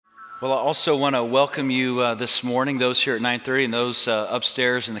Well, I also want to welcome you this morning, those here at 9:30 and those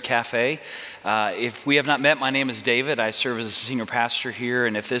upstairs in the cafe. If we have not met, my name is David. I serve as a senior pastor here,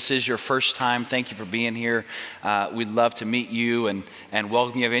 and if this is your first time, thank you for being here. We'd love to meet you and welcome you.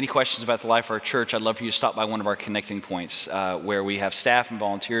 If you have any questions about the life of our church, I'd love for you to stop by one of our connecting points where we have staff and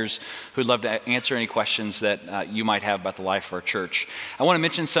volunteers who'd love to answer any questions that you might have about the life of our church. I want to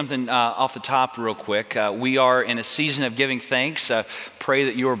mention something off the top real quick. We are in a season of giving thanks. Pray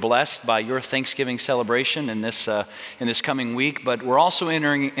that you are blessed by your Thanksgiving celebration in this coming week, but we're also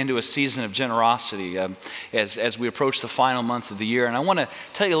entering into a season of generosity as we approach the final month of the year. And I want to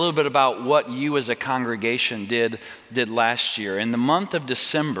tell you a little bit about what you as a congregation did last year. In the month of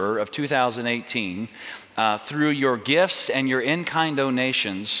December of 2018, through your gifts and your in-kind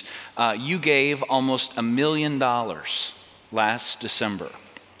donations, you gave almost $1 million last December.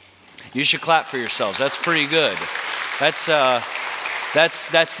 You should clap for yourselves. That's pretty good.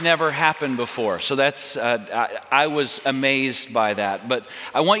 That's never happened before. So I was amazed by that. But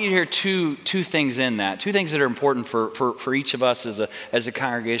I want you to hear two things in that, two things that are important for each of us as a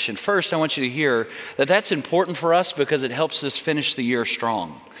congregation. First, I want you to hear that that's important for us because it helps us finish the year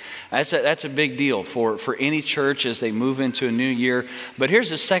strong. That's a big deal for any church as they move into a new year. But here's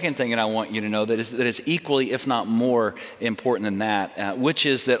the second thing that I want you to know that is equally, if not more, important than that, which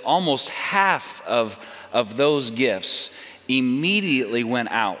is that almost half of those gifts immediately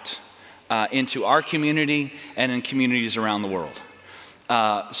went out into our community and in communities around the world.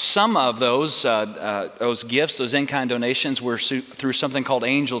 Some of those gifts, those in-kind donations, were through something called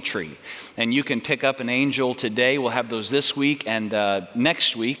Angel Tree. And you can pick up an angel today. We'll have those this week and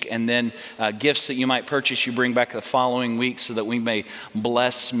next week. And then gifts that you might purchase, you bring back the following week so that we may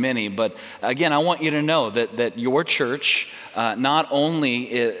bless many. But again, I want you to know that your church not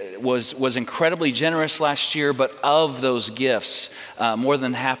only was incredibly generous last year, but of those gifts, more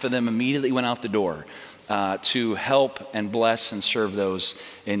than half of them immediately went out the door. To help and bless and serve those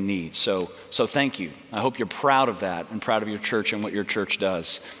in need. So thank you. I hope you're proud of that and proud of your church and what your church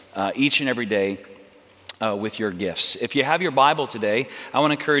does each and every day with your gifts. If you have your Bible today, I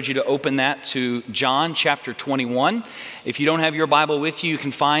want to encourage you to open that to John chapter 21. If you don't have your Bible with you, you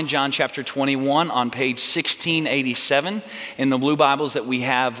can find John chapter 21 on page 1687 in the blue Bibles that we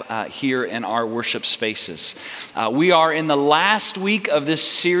have here in our worship spaces. We are in the last week of this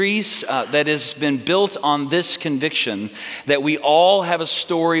series that has been built on this conviction that we all have a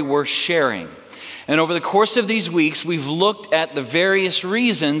story worth sharing. And over the course of these weeks, we've looked at the various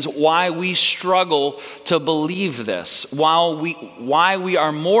reasons why we struggle to believe this, why we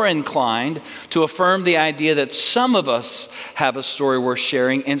are more inclined to affirm the idea that some of us have a story worth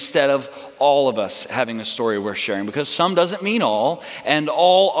sharing instead of all of us having a story worth sharing, because some doesn't mean all, and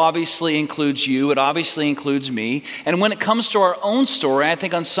all obviously includes you, it obviously includes me. And when it comes to our own story, I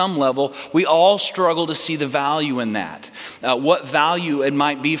think on some level, we all struggle to see the value in that. What value it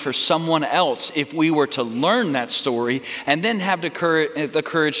might be for someone else if we were to learn that story and then have the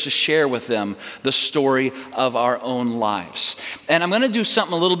courage to share with them the story of our own lives. And I'm going to do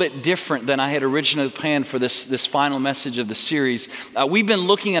something a little bit different than I had originally planned for this final message of the series. We've been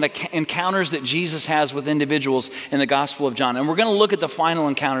looking at encounters that Jesus has with individuals in the Gospel of John. And we're going to look at the final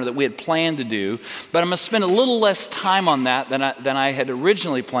encounter that we had planned to do, but I'm going to spend a little less time on that than I had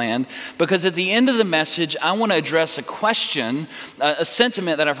originally planned, because at the end of the message, I want to address a question, a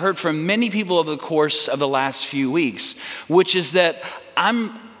sentiment that I've heard from many people over the course of the last few weeks, which is that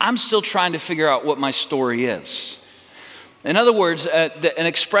I'm still trying to figure out what my story is. In other words, an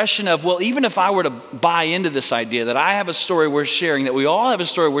expression of, well, even if I were to buy into this idea that I have a story worth sharing, that we all have a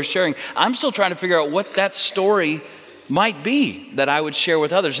story worth sharing, I'm still trying to figure out what that story might be that I would share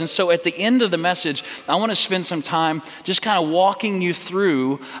with others. And so at the end of the message, I want to spend some time just kind of walking you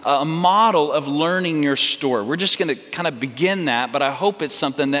through a model of learning your story. We're just going to kind of begin that, but I hope it's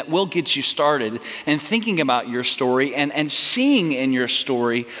something that will get you started in thinking about your story and seeing in your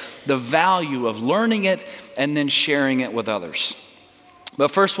story the value of learning it and then sharing it with others. But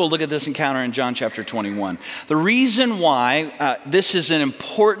first, we'll look at this encounter in John chapter 21. The reason why this is an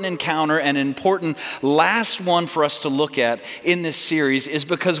important encounter and an important last one for us to look at in this series is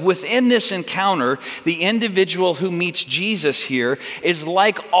because within this encounter, the individual who meets Jesus here is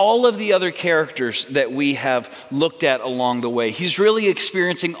like all of the other characters that we have looked at along the way. He's really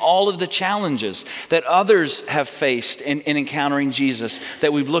experiencing all of the challenges that others have faced in encountering Jesus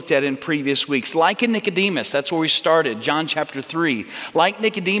that we've looked at in previous weeks. Like in Nicodemus, that's where we started, John chapter 3. Like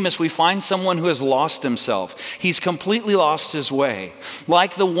Nicodemus, we find someone who has lost himself. He's completely lost his way.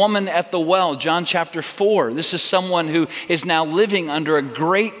 Like the woman at the well, John chapter 4, this is someone who is now living under a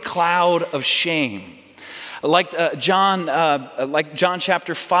great cloud of shame. Like John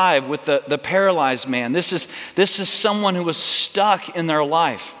chapter 5 with the paralyzed man. This is someone who was stuck in their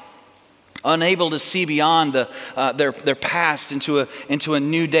life, unable to see beyond their past into a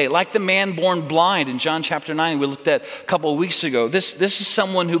new day. Like the man born blind in John chapter 9 we looked at a couple of weeks ago. This is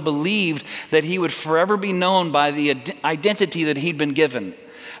someone who believed that he would forever be known by the identity that he'd been given.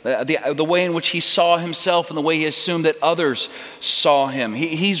 The way in which he saw himself and the way he assumed that others saw him.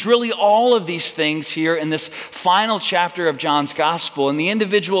 He's really all of these things here in this final chapter of John's gospel. And the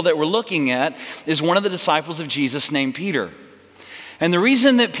individual that we're looking at is one of the disciples of Jesus named Peter. And the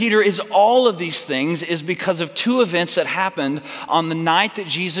reason that Peter is all of these things is because of two events that happened on the night that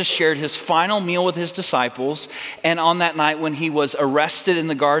Jesus shared his final meal with his disciples, and on that night when he was arrested in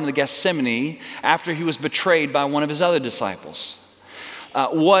the Garden of Gethsemane after he was betrayed by one of his other disciples.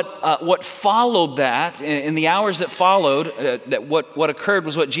 What followed that, in the hours that followed, what occurred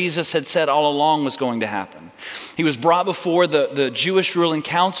was what Jesus had said all along was going to happen. He was brought before the Jewish ruling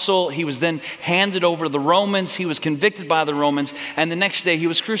council. He was then handed over to the Romans. He was convicted by the Romans. And the next day he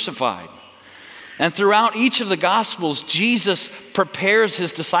was crucified. And throughout each of the Gospels, Jesus prepares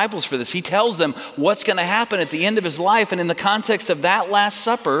his disciples for this. He tells them what's going to happen at the end of his life. And in the context of that Last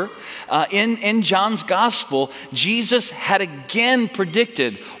Supper, in John's Gospel, Jesus had again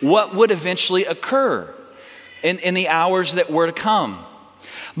predicted what would eventually occur in the hours that were to come.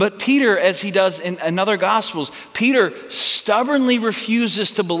 But Peter, as he does in other Gospels, Peter stubbornly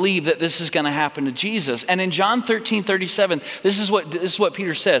refuses to believe that this is going to happen to Jesus. And in John 13:37, this is what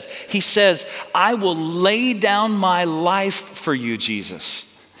Peter says. He says, "I will lay down my life for you, Jesus."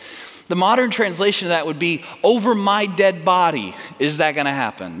 The modern translation of that would be, "Over my dead body is that going to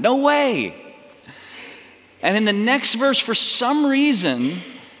happen?" No way. And in the next verse, for some reason,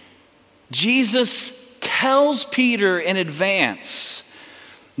 Jesus tells Peter in advance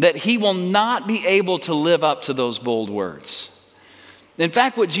that he will not be able to live up to those bold words. In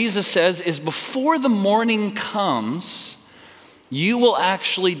fact, what Jesus says is, before the morning comes, you will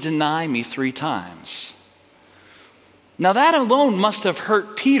actually deny me 3 times. Now that alone must have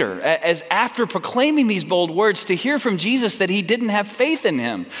hurt Peter, as after proclaiming these bold words, to hear from Jesus that he didn't have faith in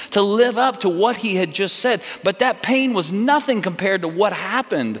him to live up to what he had just said. But that pain was nothing compared to what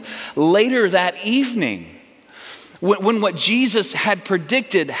happened later that evening, when what Jesus had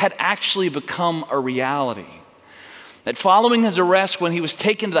predicted had actually become a reality. That following his arrest, when he was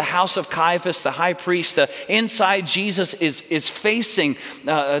taken to the house of Caiaphas, the high priest, inside Jesus is facing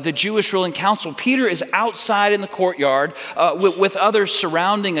the Jewish ruling council. Peter is outside in the courtyard with others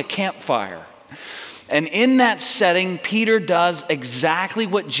surrounding a campfire. And in that setting, Peter does exactly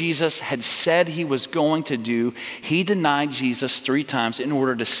what Jesus had said he was going to do. He denied Jesus 3 times in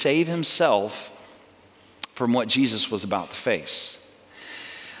order to save himself from what Jesus was about to face.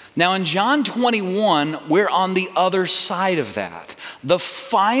 Now in John 21, we're on the other side of that. The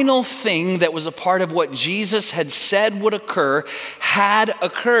final thing that was a part of what Jesus had said would occur had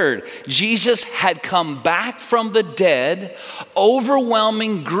occurred. Jesus had come back from the dead.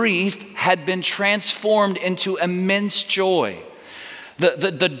 Overwhelming grief had been transformed into immense joy.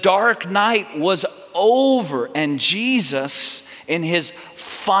 The dark night was over, and Jesus, in his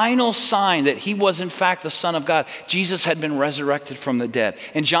final sign that he was in fact the Son of God, Jesus had been resurrected from the dead.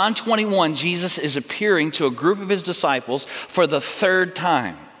 In John 21, Jesus is appearing to a group of his disciples for the 3rd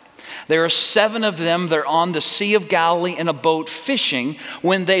time. There are 7 of them. They're on the Sea of Galilee in a boat fishing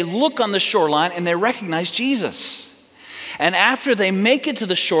when they look on the shoreline and they recognize Jesus. And after they make it to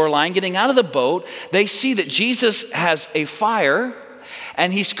the shoreline, getting out of the boat, they see that Jesus has a fire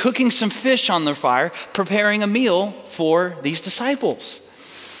and he's cooking some fish on the fire, preparing a meal for these disciples.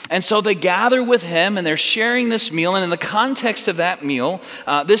 And so they gather with him and they're sharing this meal. And in the context of that meal,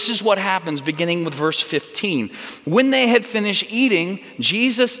 this is what happens beginning with verse 15. When they had finished eating,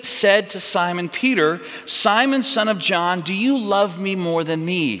 Jesus said to Simon Peter, "Simon, son of John, do you love me more than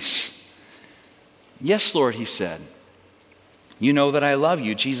these?" "Yes, Lord," he said. "You know that I love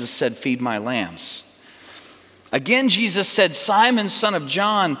you." Jesus said, "Feed my lambs." Again, Jesus said, "Simon, son of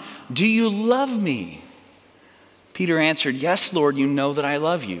John, do you love me?" Peter answered, "Yes, Lord, you know that I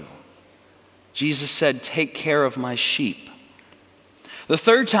love you." Jesus said, "Take care of my sheep." The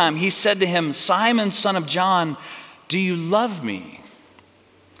 3rd time he said to him, "Simon, son of John, do you love me?"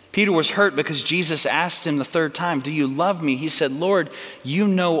 Peter was hurt because Jesus asked him the 3rd time, "Do you love me?" He said, "Lord, you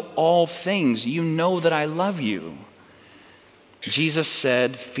know all things. You know that I love you." Jesus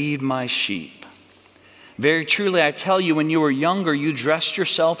said, "Feed my sheep. Very truly, I tell you, when you were younger, you dressed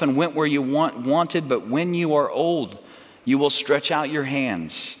yourself and went where you wanted, but when you are old, you will stretch out your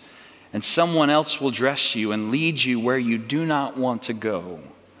hands, and someone else will dress you and lead you where you do not want to go."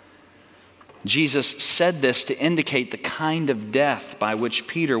 Jesus said this to indicate the kind of death by which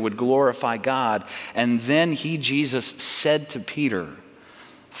Peter would glorify God. And then Jesus said to Peter,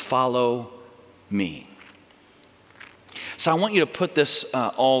 "Follow me." So I want you to put this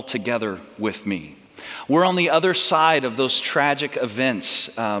all together with me. We're on the other side of those tragic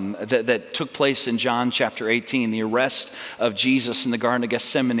events that took place in John chapter 18, the arrest of Jesus in the Garden of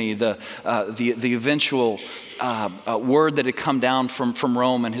Gethsemane, the eventual word that had come down from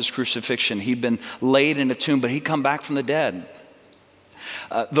Rome and his crucifixion. He'd been laid in a tomb, but he'd come back from the dead.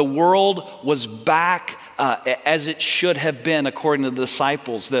 The world was back as it should have been, according to the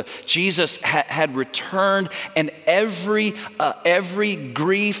disciples. Jesus had returned, and every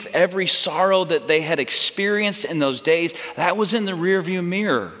grief, every sorrow that they had experienced in those days, that was in the rearview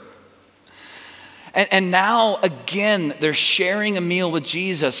mirror. And now, again, they're sharing a meal with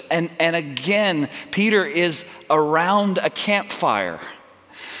Jesus, and again, Peter is around a campfire.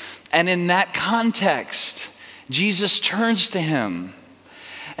 And in that context, Jesus turns to him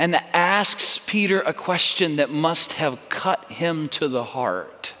and asks Peter a question that must have cut him to the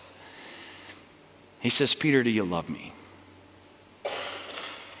heart. He says, "Peter, do you love me?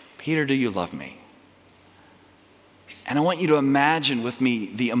 Peter, do you love me?" And I want you to imagine with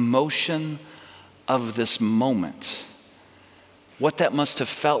me the emotion of this moment, what that must have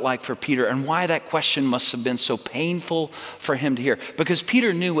felt like for Peter, and why that question must have been so painful for him to hear. Because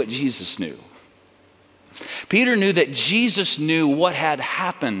Peter knew what Jesus knew. Peter knew that Jesus knew what had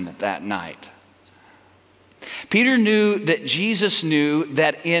happened that night. Peter knew that Jesus knew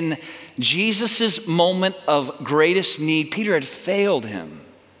that in Jesus' moment of greatest need, Peter had failed him.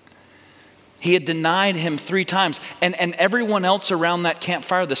 He had denied him 3 times. And everyone else around that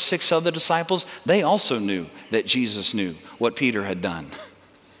campfire, the 6 other disciples, they also knew that Jesus knew what Peter had done.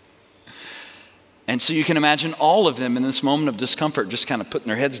 And so you can imagine all of them in this moment of discomfort just kind of putting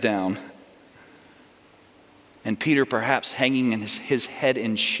their heads down. And Peter perhaps hanging his head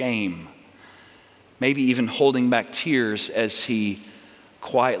in shame, maybe even holding back tears as he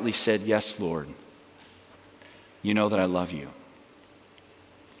quietly said, "Yes, Lord, you know that I love you."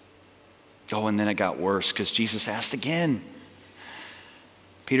 Oh, and then it got worse because Jesus asked again,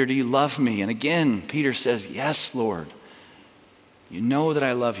 "Peter, do you love me?" And again, Peter says, "Yes, Lord, you know that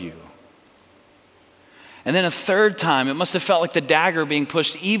I love you." And then a third time, it must have felt like the dagger being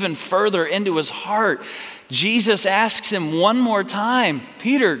pushed even further into his heart. Jesus asks him one more time,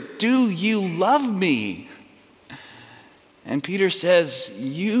 "Peter, do you love me?" And Peter says,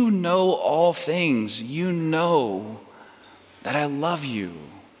 "You know all things. You know that I love you."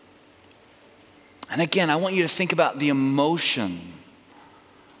 And again, I want you to think about the emotion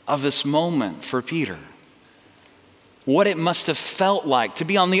of this moment for Peter. What it must have felt like to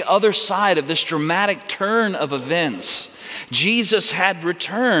be on the other side of this dramatic turn of events. Jesus had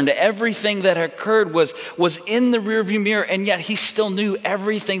returned. Everything that occurred was in the rearview mirror, and yet he still knew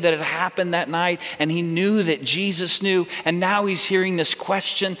everything that had happened that night, and he knew that Jesus knew, and now he's hearing this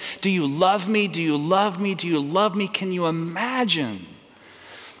question, "Do you love me? Do you love me? Do you love me?" Can you imagine?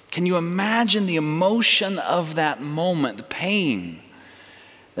 Can you imagine the emotion of that moment, the pain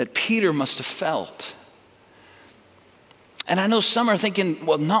that Peter must have felt? And I know some are thinking,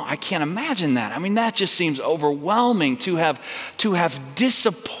 "Well, no, I can't imagine that. I mean, that just seems overwhelming to have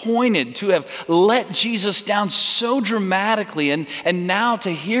disappointed, to have let Jesus down so dramatically, and now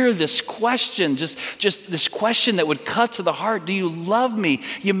to hear this question, just this question that would cut to the heart, 'Do you love me?'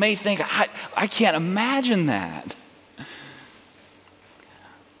 You may think, I can't imagine that."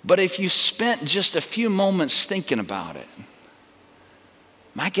 But if you spent just a few moments thinking about it,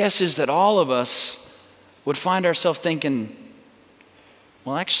 my guess is that all of us would find ourselves thinking,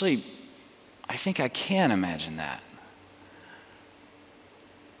 "Well, actually, I think I can imagine that.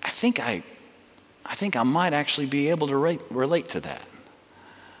 I think I might actually be able to relate to that."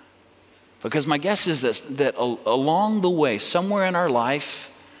 Because my guess is that along the way, somewhere in our life,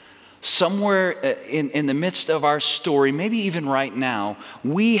 somewhere in the midst of our story, maybe even right now,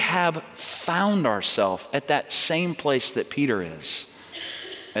 we have found ourselves at that same place that Peter is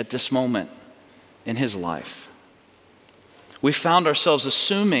at this moment in his life. We found ourselves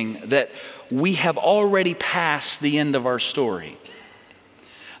assuming that we have already passed the end of our story,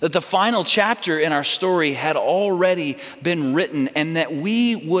 that the final chapter in our story had already been written, and that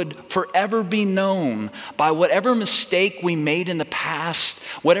we would forever be known by whatever mistake we made in the past,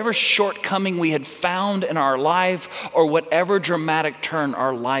 whatever shortcoming we had found in our life, or whatever dramatic turn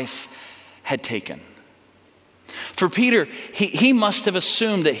our life had taken. For Peter, he must have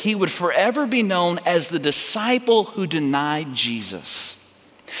assumed that he would forever be known as the disciple who denied Jesus.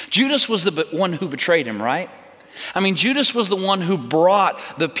 Judas was the one who betrayed him, right? I mean, Judas was the one who brought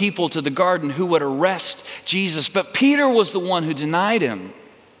the people to the garden who would arrest Jesus, but Peter was the one who denied him.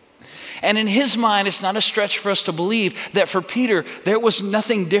 And in his mind, it's not a stretch for us to believe that for Peter, there was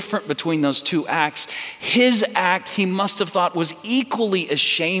nothing different between those two acts. His act, he must have thought, was equally as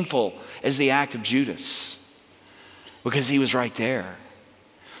shameful as the act of Judas, because he was right there.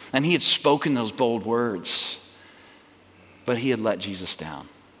 And he had spoken those bold words, but he had let Jesus down.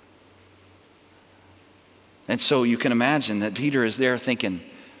 And so you can imagine that Peter is there thinking,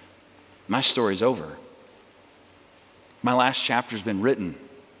 my story's over. My last chapter's been written.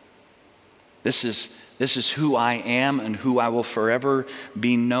 This is who I am and who I will forever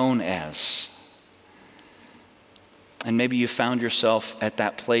be known as. And maybe you found yourself at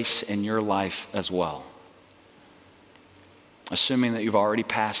that place in your life as well, assuming that you've already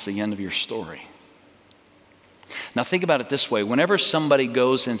passed the end of your story. Now think about it this way. Whenever somebody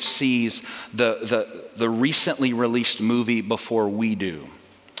goes and sees the recently released movie before we do,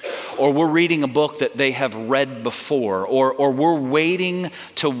 or we're reading a book that they have read before, or we're waiting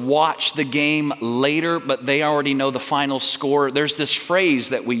to watch the game later, but they already know the final score, there's this phrase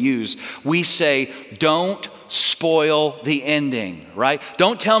that we use. We say, don't spoil the ending, right?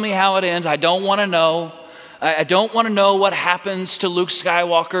 Don't tell me how it ends. I don't want to know. I don't want to know what happens to Luke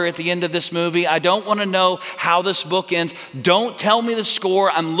Skywalker at the end of this movie. I don't want to know how this book ends. Don't tell me the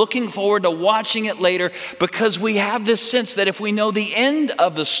score. I'm looking forward to watching it later, because we have this sense that if we know the end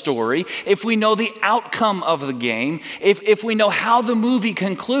of the story, if we know the outcome of the game, if we know how the movie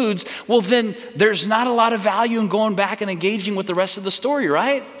concludes, well, then there's not a lot of value in going back and engaging with the rest of the story,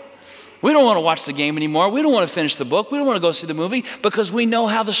 right? We don't want to watch the game anymore. We don't want to finish the book. We don't want to go see the movie, because we know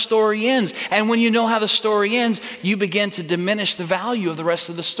how the story ends. And when you know how the story ends, you begin to diminish the value of the rest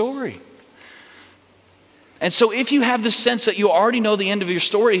of the story. And so if you have the sense that you already know the end of your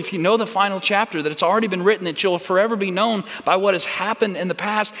story, if you know the final chapter, that it's already been written, that you'll forever be known by what has happened in the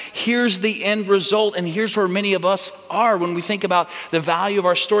past, here's the end result. And here's where many of us are when we think about the value of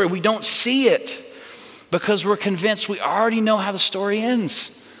our story. We don't see it because we're convinced we already know how the story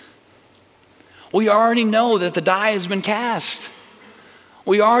ends. We already know that the die has been cast.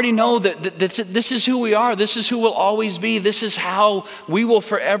 We already know that this is who we are. This is who we'll always be. This is how we will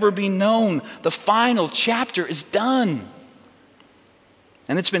forever be known. The final chapter is done.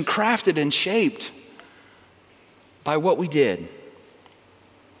 And it's been crafted and shaped by what we did,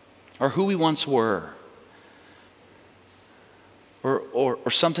 or who we once were, or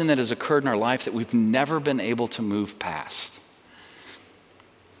something that has occurred in our life that we've never been able to move past.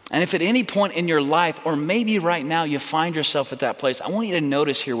 And if at any point in your life, or maybe right now, you find yourself at that place, I want you to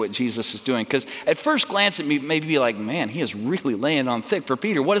notice here what Jesus is doing. Because at first glance, it may be like, man, he is really laying on thick for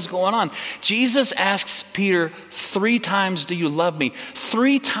Peter. What is going on? Jesus asks Peter 3 times, do you love me?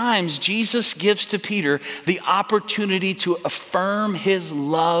 3 times Jesus gives to Peter the opportunity to affirm his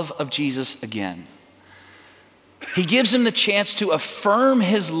love of Jesus again. He gives him the chance to affirm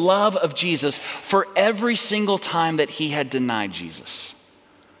his love of Jesus for every single time that he had denied Jesus.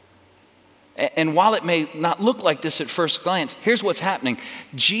 And while it may not look like this at first glance, here's what's happening.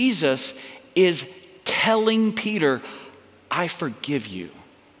 Jesus is telling Peter, I forgive you.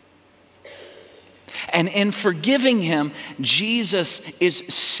 And in forgiving him, Jesus is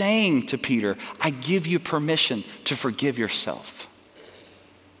saying to Peter, I give you permission to forgive yourself.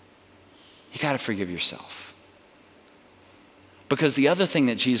 You got to forgive yourself. Because the other thing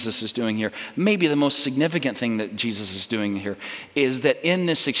that Jesus is doing here, maybe the most significant thing that Jesus is doing here, is that in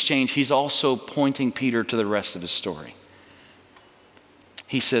this exchange, he's also pointing Peter to the rest of his story.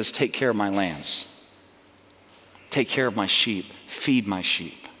 He says, take care of my lambs. Take care of my sheep. Feed my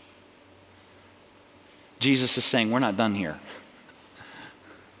sheep. Jesus is saying, we're not done here.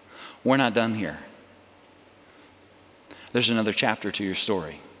 We're not done here. There's another chapter to your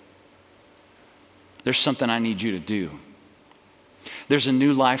story. There's something I need you to do. There's a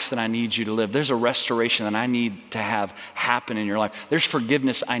new life that I need you to live. There's a restoration that I need to have happen in your life. There's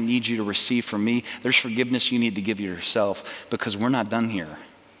forgiveness I need you to receive from me. There's forgiveness you need to give yourself, because we're not done here.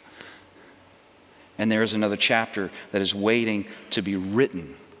 And there is another chapter that is waiting to be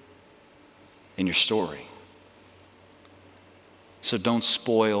written in your story. So don't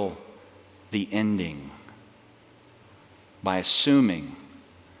spoil the ending by assuming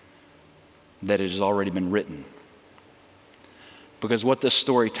that it has already been written. Because what this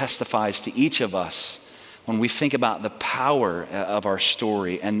story testifies to each of us, when we think about the power of our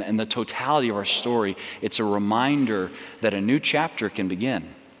story and the totality of our story, it's a reminder that a new chapter can begin.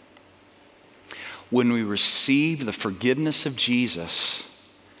 When we receive the forgiveness of Jesus,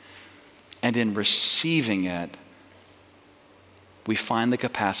 and in receiving it, we find the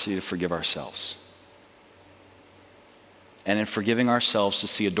capacity to forgive ourselves. and in forgiving ourselves to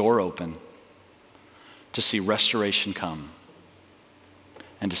see a door open, to see restoration come,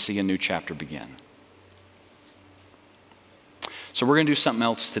 and to see a new chapter begin. So we're going to do something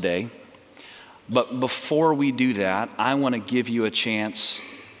else today. But before we do that, I want to give you a chance,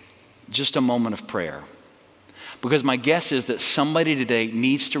 just a moment of prayer. Because my guess is that somebody today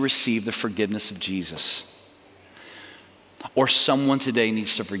needs to receive the forgiveness of Jesus. Or someone today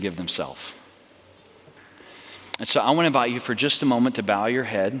needs to forgive themselves. And so I want to invite you for just a moment to bow your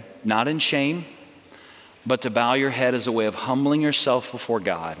head, not in shame, but to bow your head as a way of humbling yourself before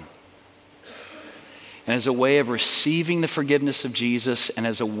God. And as a way of receiving the forgiveness of Jesus, and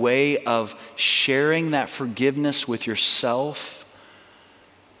as a way of sharing that forgiveness with yourself,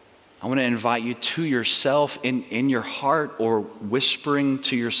 I want to invite you to yourself in your heart, or whispering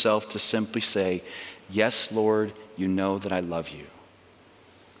to yourself, to simply say, "Yes, Lord, you know that I love you."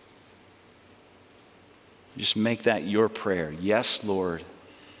 Just make that your prayer. "Yes, Lord,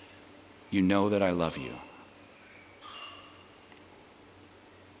 you know that I love you."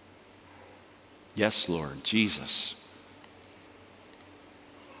 Yes, Lord, Jesus,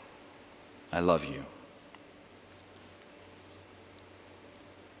 I love you.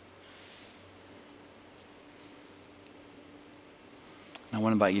 I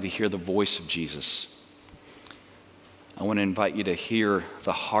want to invite you to hear the voice of Jesus. I want to invite you to hear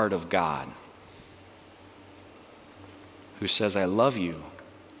the heart of God, who says, "I love you.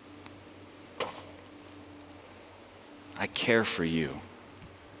 I care for you.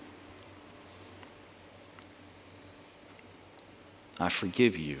 I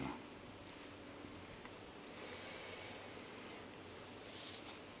forgive you.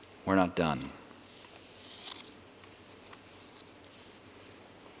 We're not done."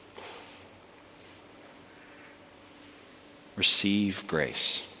 Receive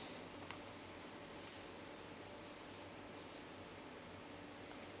grace.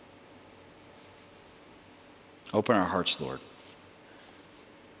 Open our hearts, Lord.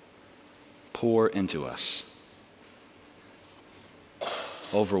 Pour into us.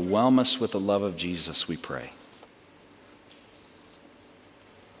 Overwhelm us with the love of Jesus, we pray.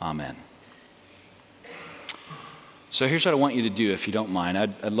 Amen. So here's what I want you to do, if you don't mind.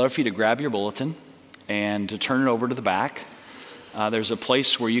 I'd love for you to grab your bulletin and to turn it over to the back. There's a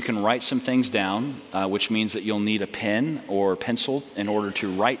place where you can write some things down, which means that you'll need a pen or pencil in order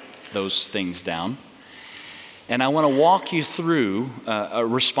to write those things down. And I want to walk you through a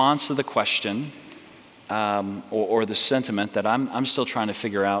response to the question or the sentiment that I'm still trying to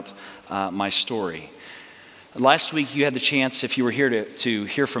figure out my story. Last week you had the chance, if you were here, to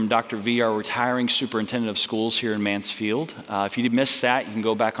hear from Dr. V, our retiring superintendent of schools here in Mansfield. If you missed that, you can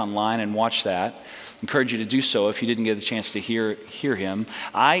go back online and watch that. I encourage you to do so if you didn't get a chance to hear him.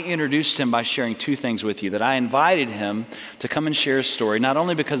 I introduced him by sharing two things with you, that I invited him to come and share his story, not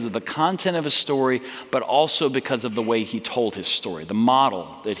only because of the content of his story, but also because of the way he told his story, the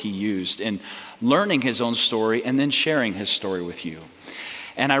model that he used in learning his own story and then sharing his story with you.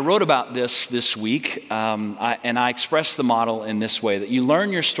 And I wrote about this week, and I expressed the model in this way, that you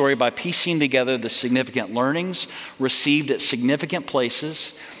learn your story by piecing together the significant learnings received at significant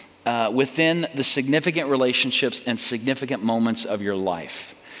places within the significant relationships and significant moments of your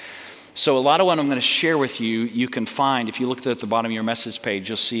life. So a lot of what I'm going to share with you, you can find, if you look at the bottom of your message page,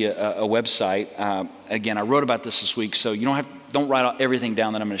 you'll see a website. Again, I wrote about this week, so you don't write everything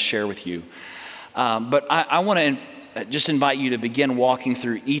down that I'm going to share with you. But I want to just invite you to begin walking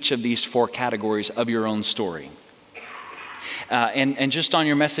through each of these four categories of your own story. And just on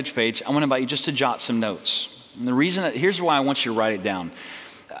your message page, I want to invite you just to jot some notes. And the reason, here's why I want you to write it down.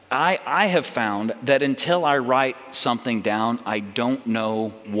 I have found that until I write something down, I don't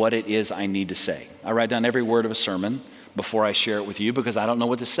know what it is I need to say. I write down every word of a sermon before I share it with you, because I don't know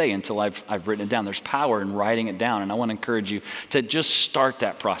what to say until I've written it down. There's power in writing it down, and I want to encourage you to just start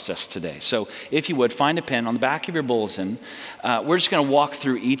that process today. So if you would, find a pen on the back of your bulletin. We're just going to walk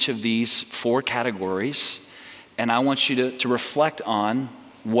through each of these four categories, and I want you to reflect on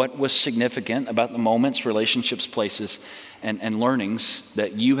what was significant about the moments, relationships, places, and learnings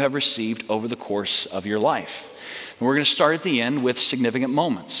that you have received over the course of your life. And we're going to start at the end with significant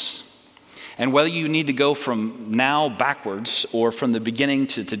moments. And whether you need to go from now backwards or from the beginning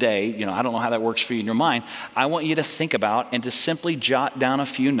to today, I don't know how that works for you in your mind. I want you to think about and to simply jot down a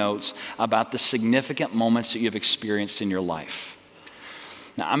few notes about the significant moments that you've experienced in your life.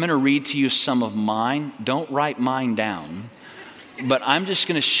 Now, I'm going to read to you some of mine. Don't write mine down, but I'm just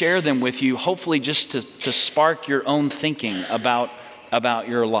going to share them with you, hopefully just to spark your own thinking about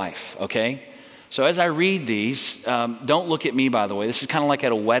your life, okay? So as I read these, don't look at me, by the way. This is kind of like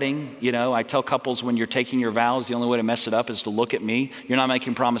at a wedding. You know, I tell couples when you're taking your vows, the only way to mess it up is to look at me. You're not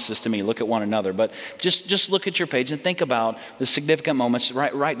making promises to me. Look at one another. But just look at your page and think about the significant moments.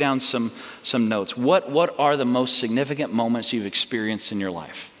 Write down some notes. What are the most significant moments you've experienced in your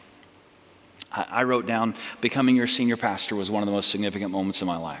life? I wrote down becoming your senior pastor was one of the most significant moments in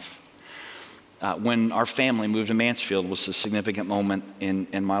my life. When our family moved to Mansfield was a significant moment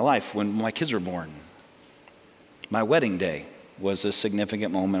in my life. When my kids were born, my wedding day was a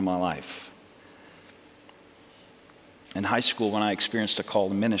significant moment in my life. In high school, when I experienced a call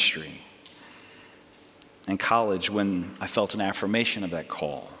to ministry. In college, when I felt an affirmation of that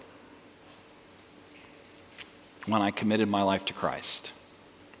call. When I committed my life to Christ.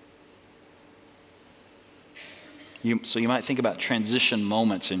 So you might think about transition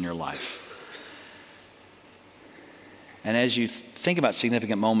moments in your life. And as you think about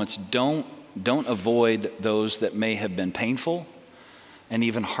significant moments, don't avoid those that may have been painful and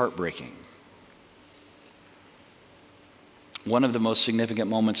even heartbreaking. One of the most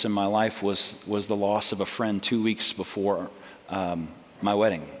significant moments in my life was the loss of a friend 2 weeks before my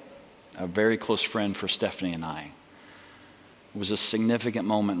wedding. A very close friend for Stephanie and I. It was a significant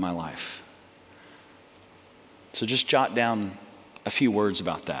moment in my life. So just jot down a few words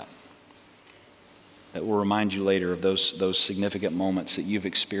about that will remind you later of those significant moments that you've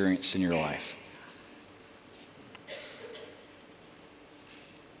experienced in your life.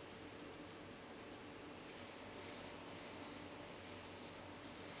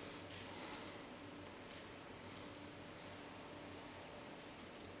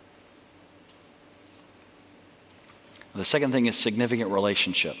 The second thing is significant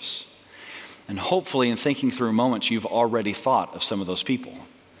relationships. And hopefully in thinking through moments, you've already thought of some of those people,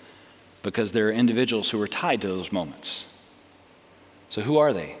 because there are individuals who are tied to those moments. So who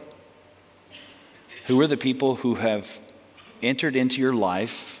are they? Who are the people who have entered into your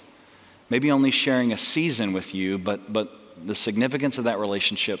life, maybe only sharing a season with you, but the significance of that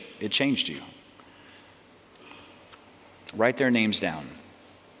relationship, it changed you? Write their names down.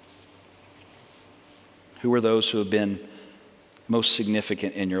 Who are those who have been most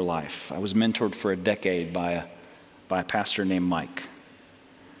significant in your life? I was mentored for a decade by a pastor named Mike.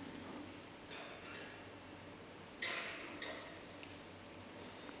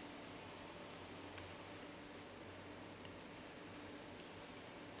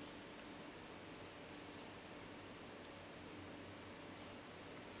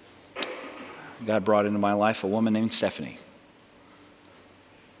 God brought into my life a woman named Stephanie.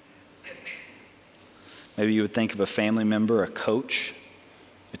 Maybe you would think of a family member, a coach,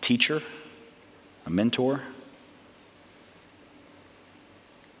 a teacher, a mentor.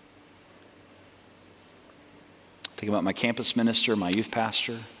 Think about my campus minister, my youth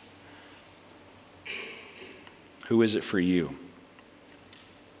pastor. Who is it for you?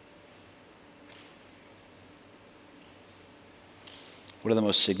 What are the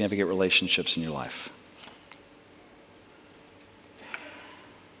most significant relationships in your life?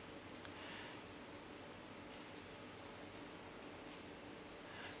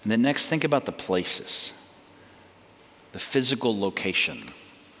 And then next, think about the places, the physical location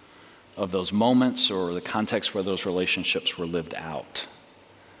of those moments or the context where those relationships were lived out.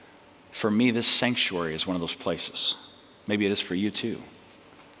 For me, this sanctuary is one of those places. Maybe it is for you too.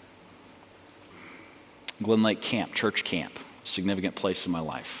 Glen Lake Camp, church camp, significant place in my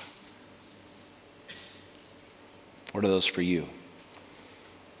life. What are those for you?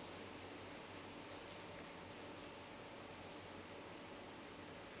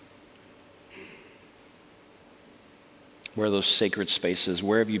 Where are those sacred spaces?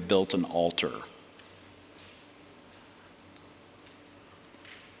 Where have you built an altar?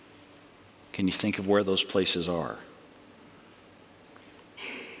 Can you think of where those places are?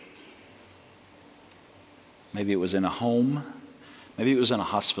 Maybe it was in a home. Maybe it was in a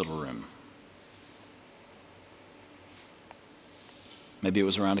hospital room. Maybe it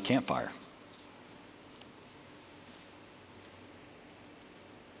was around a campfire.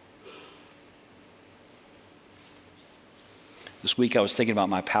 This week I was thinking about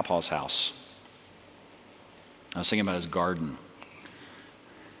my papa's house. I was thinking about his garden.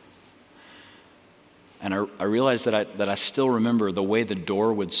 And I realized that I still remember the way the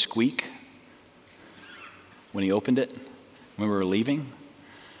door would squeak when he opened it, when we were leaving.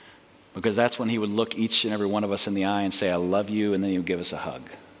 Because that's when he would look each and every one of us in the eye and say, "I love you," and then he would give us a hug.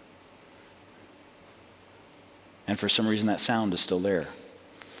 And for some reason that sound is still there.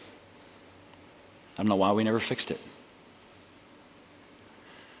 I don't know why we never fixed it.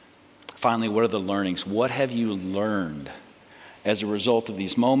 Finally, what are the learnings? What have you learned as a result of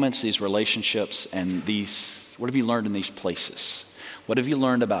these moments, these relationships, and what have you learned in these places? What have you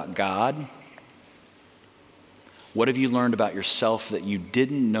learned about God? What have you learned about yourself that you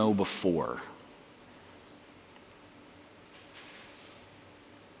didn't know before?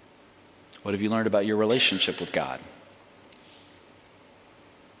 What have you learned about your relationship with God?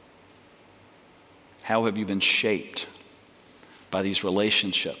 How have you been shaped by these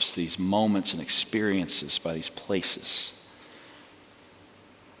relationships, these moments and experiences, by these places?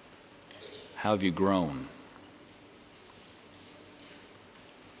 How have you grown?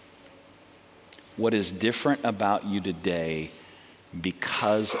 What is different about you today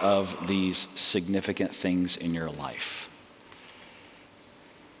because of these significant things in your life?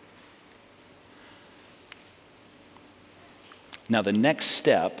 Now, the next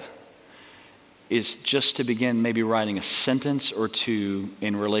step is just to begin maybe writing a sentence or two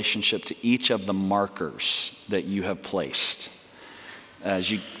in relationship to each of the markers that you have placed.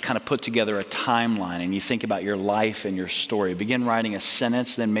 As you kind of put together a timeline and you think about your life and your story, begin writing a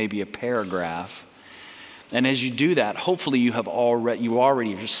sentence, then maybe a paragraph. And as you do that, hopefully you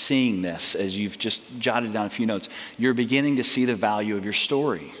already are seeing this as you've just jotted down a few notes. You're beginning to see the value of your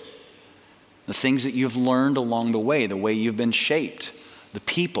story. The things that you've learned along the way you've been shaped, the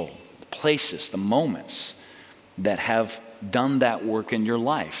people, the places, the moments that have done that work in your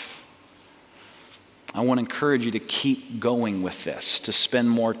life. I want to encourage you to keep going with this, to spend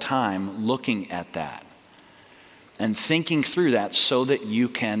more time looking at that and thinking through that so that you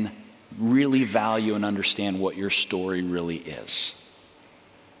can really value and understand what your story really is.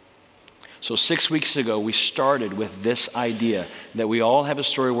 So 6 weeks ago, we started with this idea that we all have a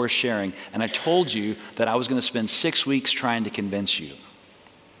story worth sharing, and I told you that I was going to spend 6 weeks trying to convince you.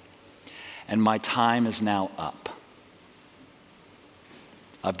 And my time is now up.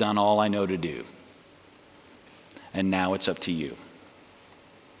 I've done all I know to do. And now it's up to you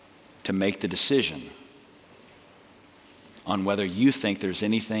to make the decision on whether you think there's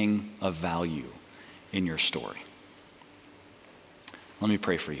anything of value in your story. Let me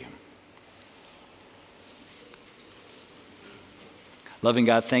pray for you. Loving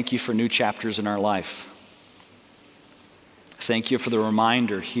God, thank you for new chapters in our life. Thank you for the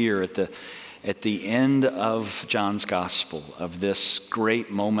reminder here at the end of John's gospel of this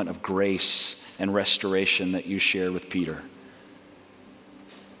great moment of grace and restoration that you shared with Peter.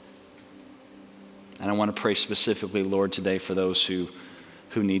 And I want to pray specifically, Lord, today for those who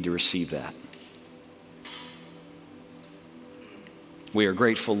need to receive that. We are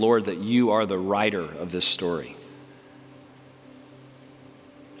grateful, Lord, that you are the writer of this story.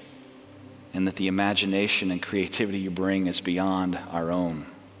 And that the imagination and creativity you bring is beyond our own.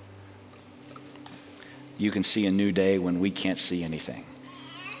 You can see a new day when we can't see anything.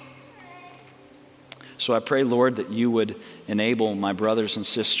 So I pray, Lord, that you would enable my brothers and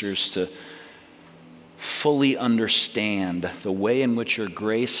sisters to fully understand the way in which your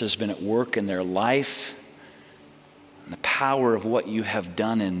grace has been at work in their life and the power of what you have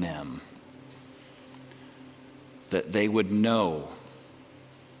done in them, that they would know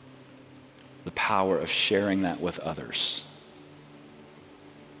the power of sharing that with others.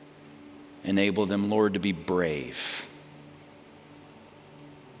 Enable them, Lord, to be brave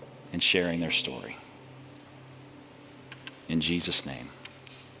in sharing their story. In Jesus' name,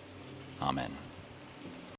 amen.